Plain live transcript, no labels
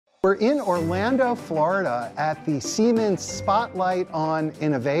We're in Orlando, Florida at the Siemens Spotlight on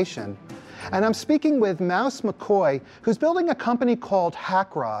Innovation. And I'm speaking with McCoy, who's building a company called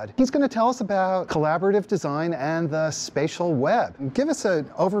Hackrod. He's going to tell us about collaborative design and the spatial web. Give us an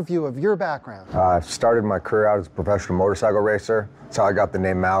overview of your background. I started my career out as a professional motorcycle racer. That's how I got the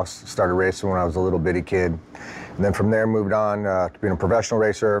name Mouse. Started racing when I was a little bitty kid. And then from there moved on to being a professional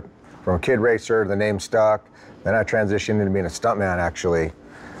racer. From a kid racer, the name stuck. Then I transitioned into being a stuntman, actually.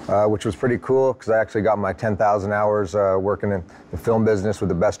 Which was pretty cool because I actually got my 10,000 hours working in the film business with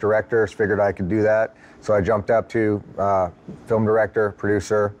the best directors, figured I could do that. So I jumped up to film director,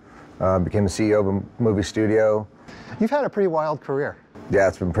 producer, became the CEO of a movie studio. You've had a pretty wild career. Yeah,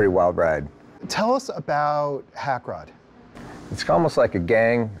 it's been a pretty wild ride. Tell us about Hackrod. It's almost like a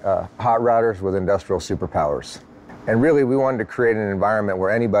gang, hot rodders with industrial superpowers. And really we wanted to create an environment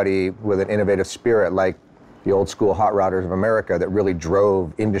where anybody with an innovative spirit, like the old school hot rodders of America that really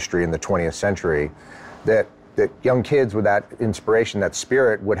drove industry in the 20th century, that young kids with that inspiration, that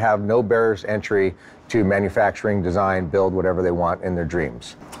spirit, would have no barriers to entry to manufacturing, design, build whatever they want in their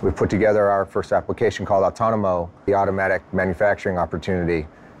dreams. We've put together our first application called Autonomo, the automatic manufacturing opportunity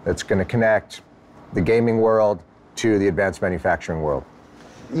that's going to connect the gaming world to the advanced manufacturing world.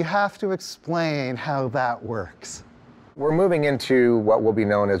 You have to explain how that works. We're moving into what will be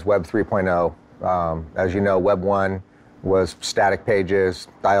known as Web 3.0. As you know, Web 1 was static pages,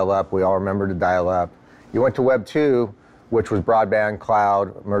 dial-up. We all remember the dial-up. You went to Web 2, which was broadband,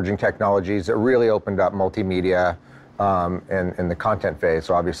 cloud, emerging technologies that really opened up multimedia and the content phase.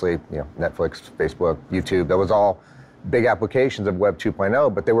 So obviously, Netflix, Facebook, YouTube, that was all big applications of Web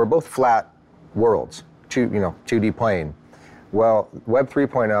 2.0, but they were both flat worlds, 2D plane. Well, Web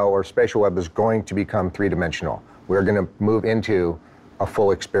 3.0 or spatial web is going to become three-dimensional. We're going to move into a full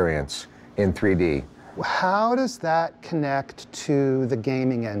experience in 3D. How does that connect to the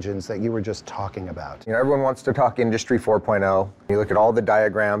gaming engines that you were just talking about? Everyone wants to talk Industry 4.0. You look at all the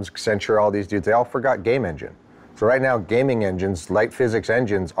diagrams, Accenture, all these dudes, they all forgot game engine. So right now, gaming engines, light physics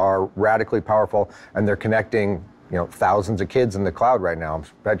engines, are radically powerful, and they're connecting thousands of kids in the cloud right now. I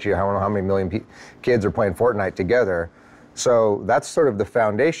bet you, I don't know how many million kids are playing Fortnite together. So that's sort of the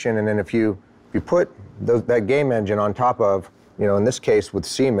foundation, and then if you put that game engine on top of, in this case with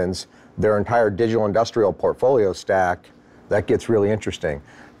Siemens, their entire digital industrial portfolio stack, that gets really interesting.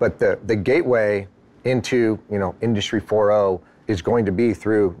 But the gateway into Industry 4.0 is going to be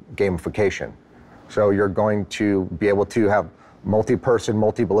through gamification. So you're going to be able to have multi-person,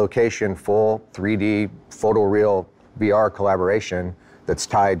 multi-location, full 3D photoreal VR collaboration that's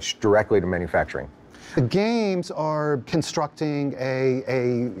tied directly to manufacturing. The games are constructing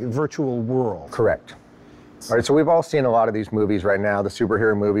a virtual world. Correct. All right, so we've all seen a lot of these movies right now, the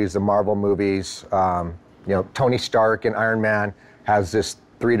superhero movies, the Marvel movies. Tony Stark and Iron Man has this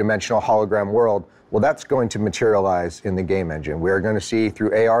three-dimensional hologram world. Well, that's going to materialize in the game engine. We are going to see through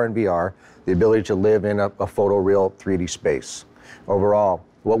AR and VR the ability to live in a photoreal 3D space. Overall,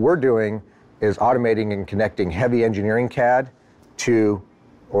 what we're doing is automating and connecting heavy engineering CAD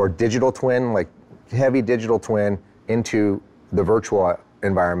or digital twin, like heavy digital twin, into the virtual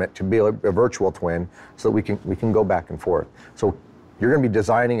environment to be a virtual twin, so that we can go back and forth. So you're going to be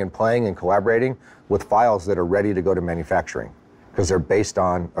designing and playing and collaborating with files that are ready to go to manufacturing because they're based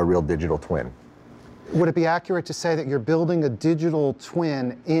on a real digital twin. Would it be accurate to say that you're building a digital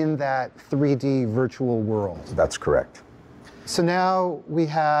twin in that 3D virtual world? That's correct. So now we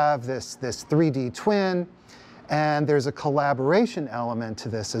have this 3D twin, and there's a collaboration element to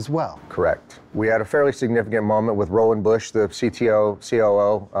this as well. Correct. We had a fairly significant moment with Roland Busch, the CTO,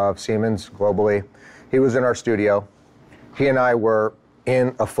 COO of Siemens globally. He was in our studio. He and I were in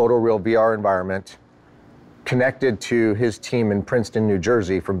a photoreal VR environment, connected to his team in Princeton, New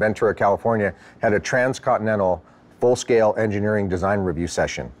Jersey, from Ventura, California, had a transcontinental full-scale engineering design review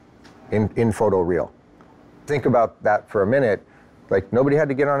session in photoreal. Think about that for a minute. Like, nobody had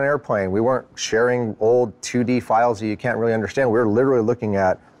to get on an airplane. We weren't sharing old 2D files that you can't really understand. We were literally looking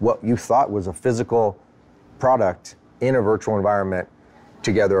at what you thought was a physical product in a virtual environment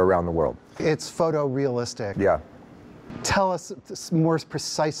together around the world. It's photorealistic. Yeah. Tell us more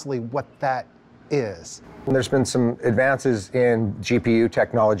precisely what that is. There's been some advances in GPU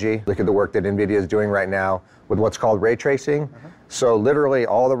technology. Look at the work that NVIDIA is doing right now with what's called ray tracing. So literally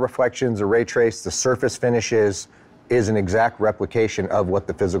all the reflections are ray traced, the surface finishes is an exact replication of what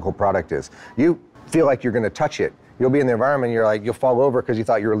the physical product is. You feel like you're going to touch it. You'll be in the environment, you'll fall over because you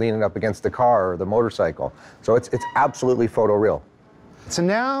thought you were leaning up against the car or the motorcycle. So it's absolutely photoreal. So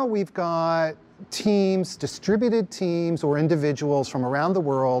now we've got teams, distributed teams or individuals from around the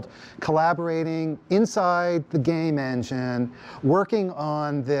world collaborating inside the game engine, working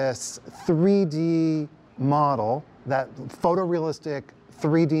on this 3D model, that photorealistic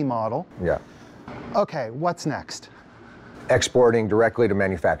 3D model. Yeah. Okay, what's next? Exporting directly to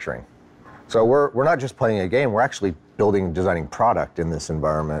manufacturing. So we're not just playing a game, we're actually building and designing product in this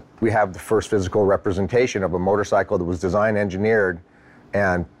environment. We have the first physical representation of a motorcycle that was designed, engineered,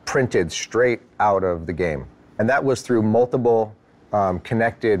 and printed straight out of the game. And that was through multiple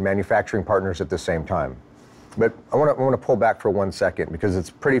connected manufacturing partners at the same time. But I want to pull back for 1 second because it's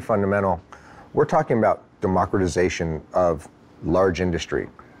pretty fundamental. We're talking about democratization of large industry.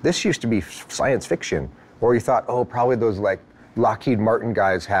 This used to be science fiction, or you thought, oh, probably those like Lockheed Martin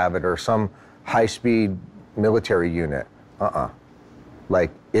guys have it, or some high-speed military unit.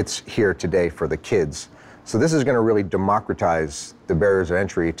 Like, it's here today for the kids. So this is going to really democratize the barriers of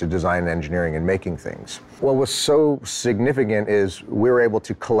entry to design, engineering, and making things. What was so significant is we were able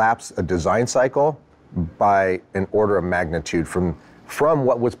to collapse a design cycle by an order of magnitude from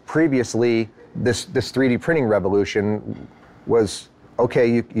what was previously this 3D printing revolution was,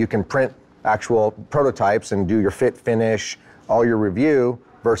 okay, you can print actual prototypes and do your fit, finish, all your review,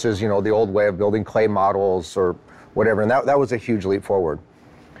 versus the old way of building clay models or whatever, and that was a huge leap forward.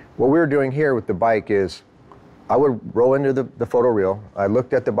 What we were doing here with the bike is I would roll into the photo reel, I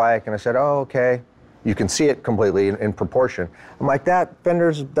looked at the bike and I said, oh, okay, you can see it completely in proportion. I'm like, that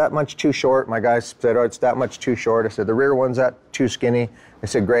fender's that much too short. My guys said, oh, it's that much too short. I said, the rear one's that too skinny. They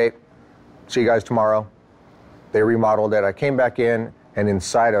said, great, see you guys tomorrow. They remodeled it. I came back in, and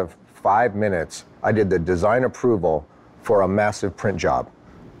inside of 5 minutes, I did the design approval for a massive print job.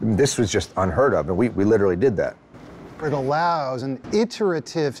 This was just unheard of, and we literally did that. It allows an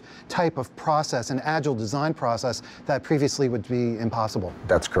iterative type of process, an agile design process that previously would be impossible.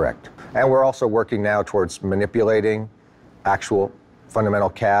 That's correct. And we're also working now towards manipulating actual fundamental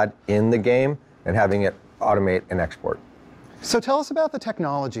CAD in the game and having it automate and export. So tell us about the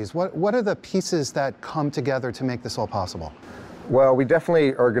technologies. What are the pieces that come together to make this all possible? Well, we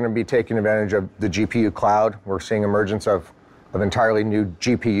definitely are going to be taking advantage of the GPU cloud. We're seeing emergence of entirely new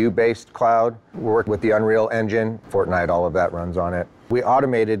GPU-based cloud. We're working with the Unreal Engine, Fortnite, all of that runs on it. We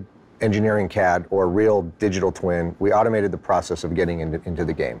automated engineering CAD, or real digital twin. We automated the process of getting into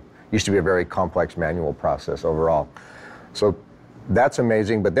the game. Used to be a very complex manual process overall. So that's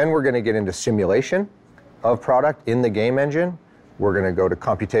amazing, but then we're going to get into simulation of product in the game engine. We're going to go to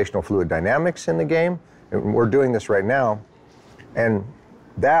computational fluid dynamics in the game, and we're doing this right now. And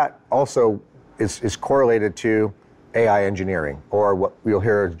that also is correlated to AI engineering, or what you'll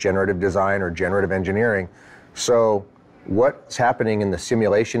hear as generative design or generative engineering. So what's happening in the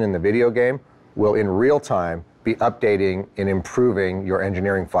simulation in the video game will in real time be updating and improving your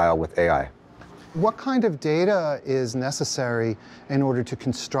engineering file with AI. What kind of data is necessary in order to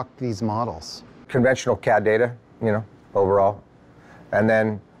construct these models? Conventional CAD data, overall. And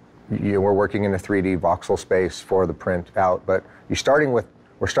then we're working in a 3D voxel space for the print out, but we're starting with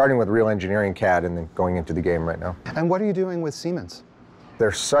real engineering CAD and then going into the game right now. And what are you doing with Siemens?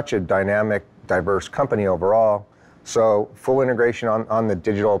 They're such a dynamic, diverse company overall. So full integration on the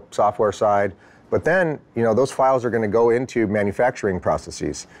digital software side, but then those files are going to go into manufacturing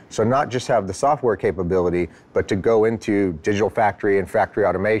processes. So not just have the software capability, but to go into digital factory and factory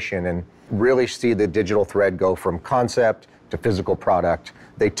automation and really see the digital thread go from concept to physical product.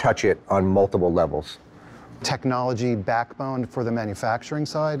 They touch it on multiple levels. Technology backbone for the manufacturing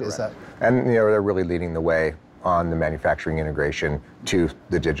side? Correct. Is that? And they're really leading the way on the manufacturing integration to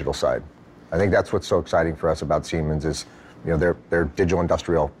the digital side. I think that's what's so exciting for us about Siemens is their digital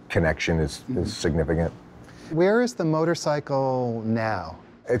industrial connection is significant. Where is the motorcycle now?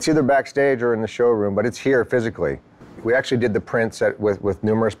 It's either backstage or in the showroom, but it's here physically. We actually did the prints with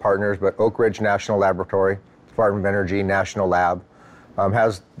numerous partners, but Oak Ridge National Laboratory, Department of Energy National Lab,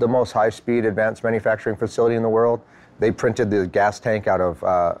 has the most high-speed advanced manufacturing facility in the world. They printed the gas tank out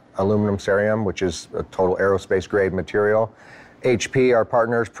of aluminum cerium, which is a total aerospace-grade material. HP, our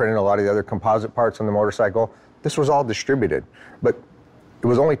partners, printed a lot of the other composite parts on the motorcycle. This was all distributed. But it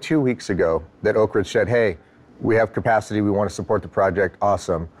was only 2 weeks ago that Oak Ridge said, hey, we have capacity, we want to support the project,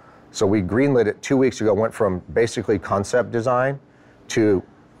 awesome. So we greenlit it 2 weeks ago, went from basically concept design to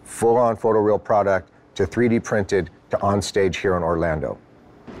full-on photoreal product to 3D printed to on stage here in Orlando.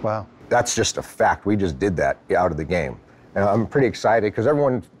 Wow. That's just a fact. We just did that out of the game. And I'm pretty excited because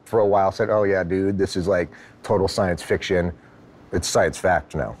everyone for a while said, oh yeah, dude, this is like total science fiction. It's science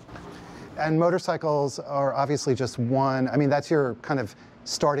fact now. And motorcycles are obviously just one, that's your kind of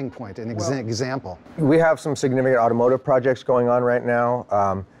starting point, an example. We have some significant automotive projects going on right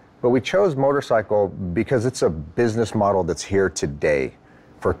now. But we chose motorcycle because it's a business model that's here today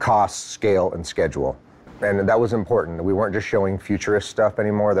for cost, scale, and schedule. And that was important. We weren't just showing futurist stuff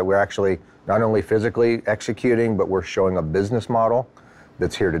anymore, that we're actually not only physically executing, but we're showing a business model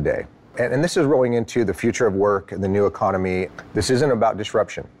that's here today. And this is rolling into the future of work and the new economy. This isn't about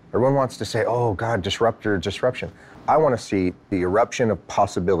disruption. Everyone wants to say, oh God, disruption. I want to see the eruption of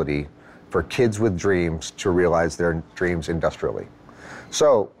possibility for kids with dreams to realize their dreams industrially.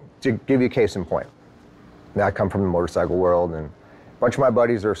 So, to give you a case in point, now I come from the motorcycle world, and a bunch of my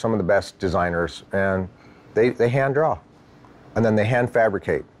buddies are some of the best designers, and they hand draw, and then they hand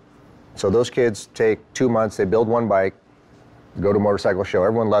fabricate. So those kids take 2 months, they build one bike, go to a motorcycle show,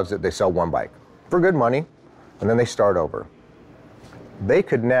 everyone loves it, they sell one bike for good money, and then they start over. They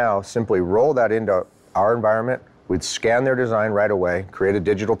could now simply roll that into our environment. We'd scan their design right away, create a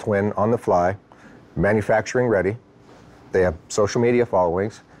digital twin on the fly, manufacturing ready. They have social media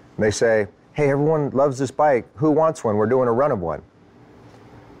followings, and they say, hey, everyone loves this bike, who wants one? We're doing a run of one.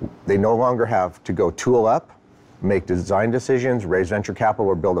 They no longer have to go tool up, make design decisions, raise venture capital,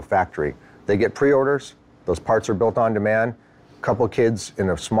 or build a factory. They get pre-orders, those parts are built on demand. A couple of kids in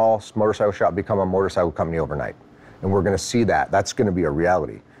a small motorcycle shop become a motorcycle company overnight. And we're going to see that. That's going to be a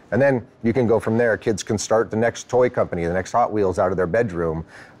reality. And then you can go from there. Kids can start the next toy company, the next Hot Wheels out of their bedroom,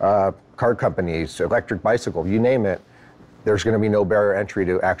 car companies, electric bicycle, you name it. There's going to be no barrier entry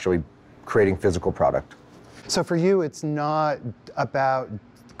to actually creating physical product. So for you, it's not about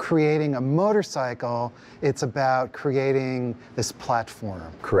creating a motorcycle, it's about creating this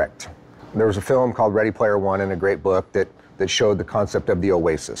platform. Correct. There was a film called Ready Player One and a great book that showed the concept of the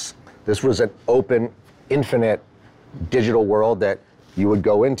oasis. This was an open, infinite digital world that you would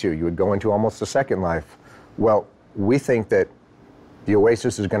go into. You would go into almost a second life. Well, we think that the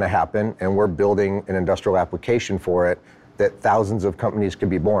oasis is going to happen, and we're building an industrial application for it that thousands of companies can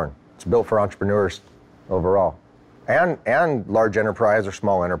be born. It's built for entrepreneurs overall. And large enterprise or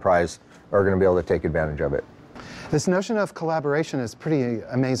small enterprise are going to be able to take advantage of it. This notion of collaboration is pretty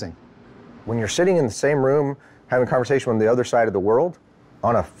amazing. When you're sitting in the same room having a conversation on the other side of the world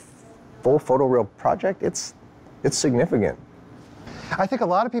on a full photoreal project, it's significant. I think a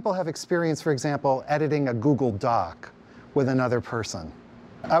lot of people have experience, for example, editing a Google Doc with another person.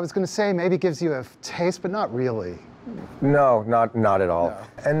 I was going to say maybe it gives you a taste, but not really. No, not at all.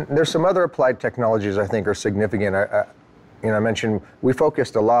 No. And there's some other applied technologies I think are significant. I mentioned we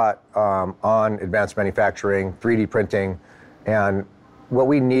focused a lot on advanced manufacturing, 3D printing, and what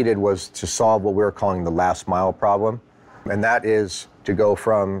we needed was to solve what we were calling the last mile problem, and that is to go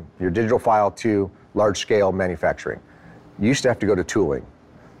from your digital file to large-scale manufacturing. You used to have to go to tooling.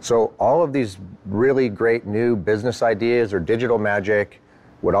 So all of these really great new business ideas or digital magic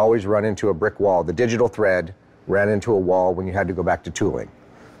would always run into a brick wall. The digital thread ran into a wall when you had to go back to tooling.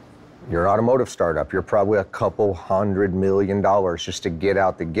 You're an automotive startup, you're probably a couple $100 million just to get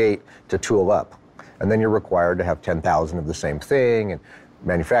out the gate to tool up. And then you're required to have 10,000 of the same thing, and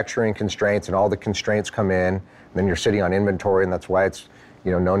manufacturing constraints, and all the constraints come in, and then you're sitting on inventory, and that's why it's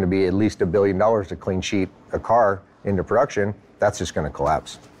known to be at least $1 billion to clean sheet a car into production. That's just going to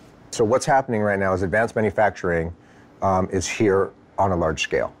collapse. So what's happening right now is advanced manufacturing is here on a large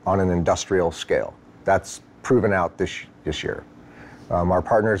scale, on an industrial scale. That's proven out this year. Our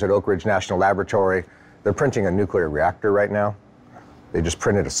partners at Oak Ridge National Laboratory, they're printing a nuclear reactor right now. They just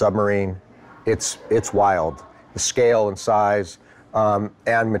printed a submarine. It's wild. The scale and size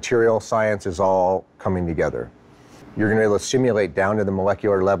and material science is all coming together. You're going to be able to simulate down to the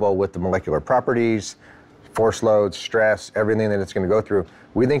molecular level with the molecular properties, force loads, stress, everything that it's going to go through.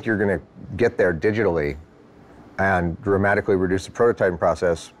 We think you're going to get there digitally and dramatically reduce the prototyping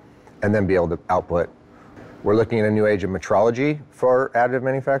process and then be able to output. We're looking at a new age of metrology for additive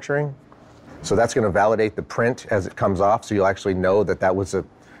manufacturing. So that's going to validate the print as it comes off, so you'll actually know that that was a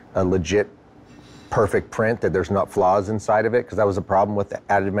legit perfect print, that there's not flaws inside of it, because that was a problem with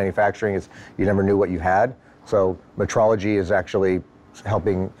additive manufacturing, is you never knew what you had. So metrology is actually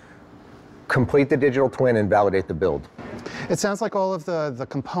helping complete the digital twin and validate the build. It sounds like all of the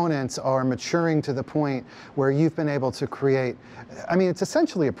components are maturing to the point where you've been able to create, I mean, it's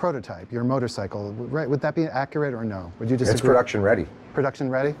essentially a prototype, your motorcycle, right? Would that be accurate or no? Would you disagree? It's production ready. Production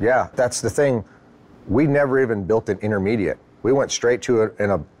ready? Yeah, that's the thing. We never even built an intermediate. We went straight to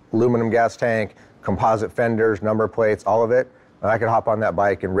an aluminum gas tank, composite fenders, number plates, all of it. And I could hop on that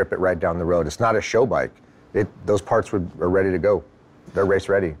bike and rip it right down the road. It's not a show bike. Those parts are ready to go. They're race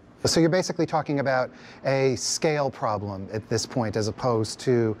ready. So you're basically talking about a scale problem at this point, as opposed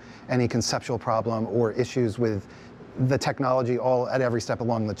to any conceptual problem or issues with the technology all at every step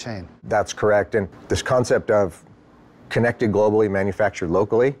along the chain. That's correct. And this concept of connected globally, manufactured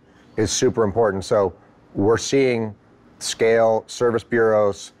locally, is super important. So we're seeing scale service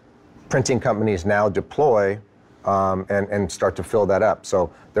bureaus, printing companies now deploy and start to fill that up.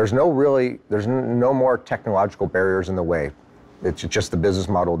 So there's no more technological barriers in the way. It's just the business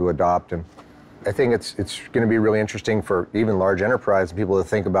model to adopt. And I think it's going to be really interesting for even large enterprise people to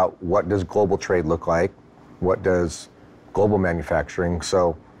think about, what does global trade look like? What does global manufacturing?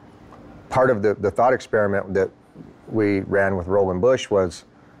 So part of the thought experiment that we ran with Roland Bush was,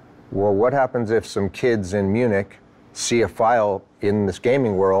 well, what happens if some kids in Munich see a file in this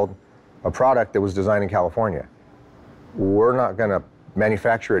gaming world, a product that was designed in California? We're not going to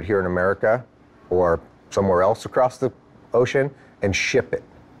manufacture it here in America or somewhere else across the ocean and ship it.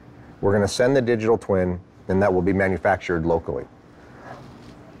 We're going to send the digital twin, and that will be manufactured locally.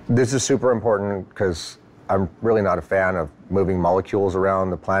 This is super important because I'm really not a fan of moving molecules around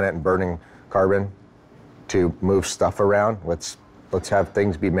the planet and burning carbon to move stuff around. Let's have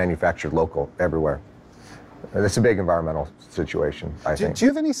things be manufactured local everywhere. And it's a big environmental situation, I think. Do you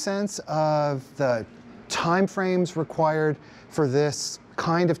have any sense of the timeframes required for this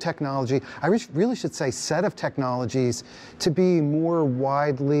kind of technology, I really should say set of technologies, to be more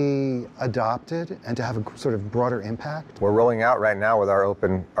widely adopted and to have a sort of broader impact? We're rolling out right now with our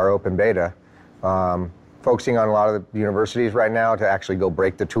open beta, focusing on a lot of the universities right now to actually go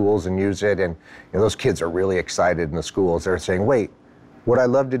break the tools and use it. And those kids are really excited in the schools. They're saying, wait, what I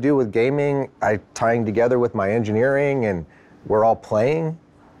love to do with gaming, tying together with my engineering, and we're all playing,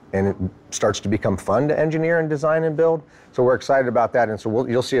 and it starts to become fun to engineer and design and build. So we're excited about that, and so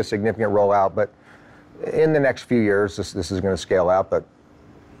you'll see a significant rollout, but in the next few years, this is going to scale out, but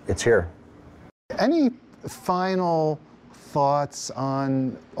it's here. Any final thoughts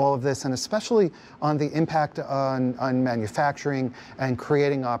on all of this, and especially on the impact on manufacturing and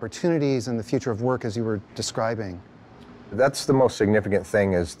creating opportunities in the future of work as you were describing? That's the most significant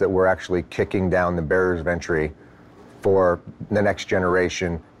thing, is that we're actually kicking down the barriers of entry for the next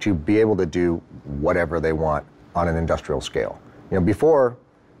generation to be able to do whatever they want on an industrial scale. Before,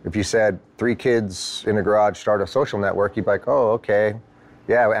 if you said 3 kids in a garage start a social network, you'd be like, oh, okay,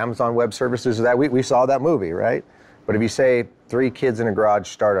 yeah, Amazon Web Services, that we saw that movie, right? But if you say 3 kids in a garage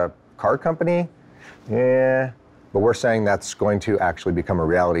start a car company, yeah, but we're saying that's going to actually become a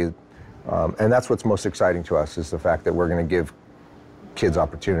reality. And that's what's most exciting to us, is the fact that we're going to give kids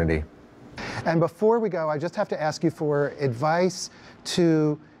opportunity. And before we go, I just have to ask you for advice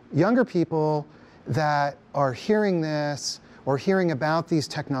to younger people that are hearing this or hearing about these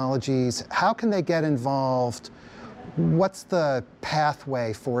technologies. How can they get involved? What's the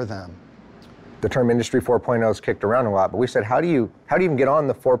pathway for them? The term Industry 4.0 is kicked around a lot, but we said, how do you even get on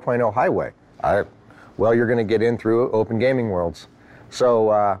the 4.0 highway? Well, you're going to get in through open gaming worlds.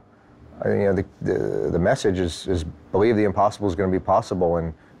 So the message is believe the impossible is going to be possible,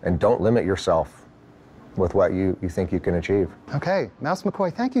 and don't limit yourself with what you think you can achieve. Okay, Mouse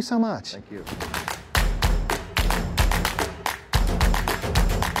McCoy, thank you so much. Thank you.